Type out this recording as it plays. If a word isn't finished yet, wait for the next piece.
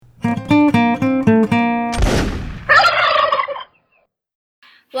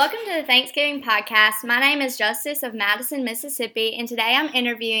the Thanksgiving podcast. My name is Justice of Madison, Mississippi, and today I'm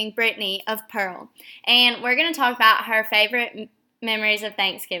interviewing Brittany of Pearl. And we're going to talk about her favorite memories of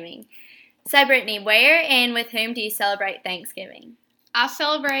Thanksgiving. So, Brittany, where and with whom do you celebrate Thanksgiving? I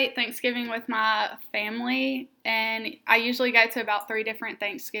celebrate Thanksgiving with my family, and I usually go to about 3 different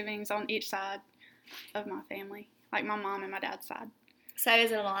Thanksgivings on each side of my family, like my mom and my dad's side. So,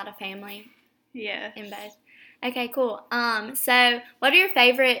 is it a lot of family? Yeah. In both? Okay, cool. So what are your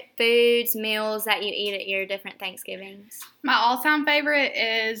favorite foods, meals that you eat at your different Thanksgivings? My all-time favorite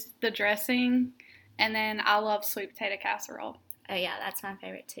is the dressing, and then I love sweet potato casserole. Oh, yeah, that's my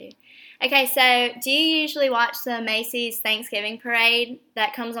favorite too. Okay, so do you usually watch the Macy's Thanksgiving Parade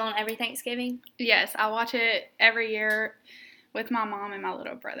that comes on every Thanksgiving? Yes, I watch it every year with my mom and my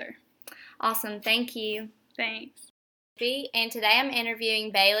little brother. Awesome, thank you. Thanks. And today I'm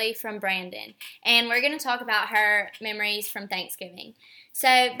interviewing Bailey from Brandon, and we're going to talk about her memories from Thanksgiving.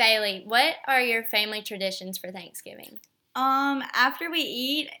 So, Bailey, what are your family traditions for Thanksgiving? After we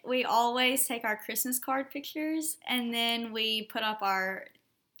eat, we always take our Christmas card pictures, and then we put up our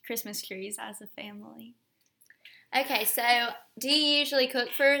Christmas trees as a family. Okay, so do you usually cook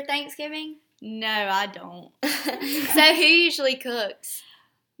for Thanksgiving? No, I don't. So who usually cooks?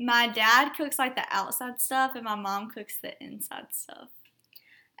 My dad cooks like the outside stuff, and my mom cooks the inside stuff.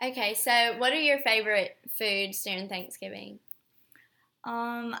 Okay, so what are your favorite foods during Thanksgiving?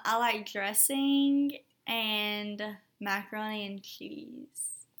 I like dressing and macaroni and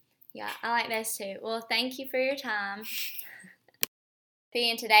cheese. Yeah, I like those too. Well, thank you for your time.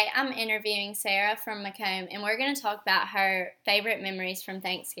 And today I'm interviewing Sarah from Macomb, and we're going to talk about her favorite memories from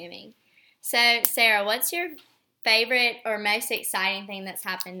Thanksgiving. So, Sarah, what's your favorite or most exciting thing that's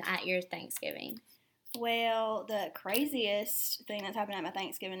happened at your Thanksgiving? Well, the craziest thing that's happened at my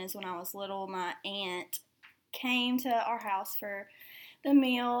Thanksgiving is when I was little, my aunt came to our house for the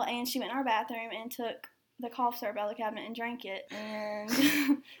meal, and she went in our bathroom and took the cough syrup out of the cabinet and drank it,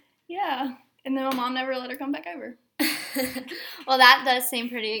 and yeah, and then my mom never let her come back over. Well, that does seem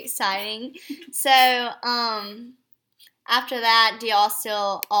pretty exciting. So, after that, do y'all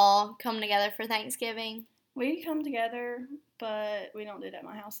still all come together for Thanksgiving? We come together, but we don't do that at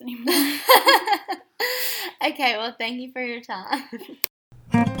my house anymore. Okay, well, thank you for your time.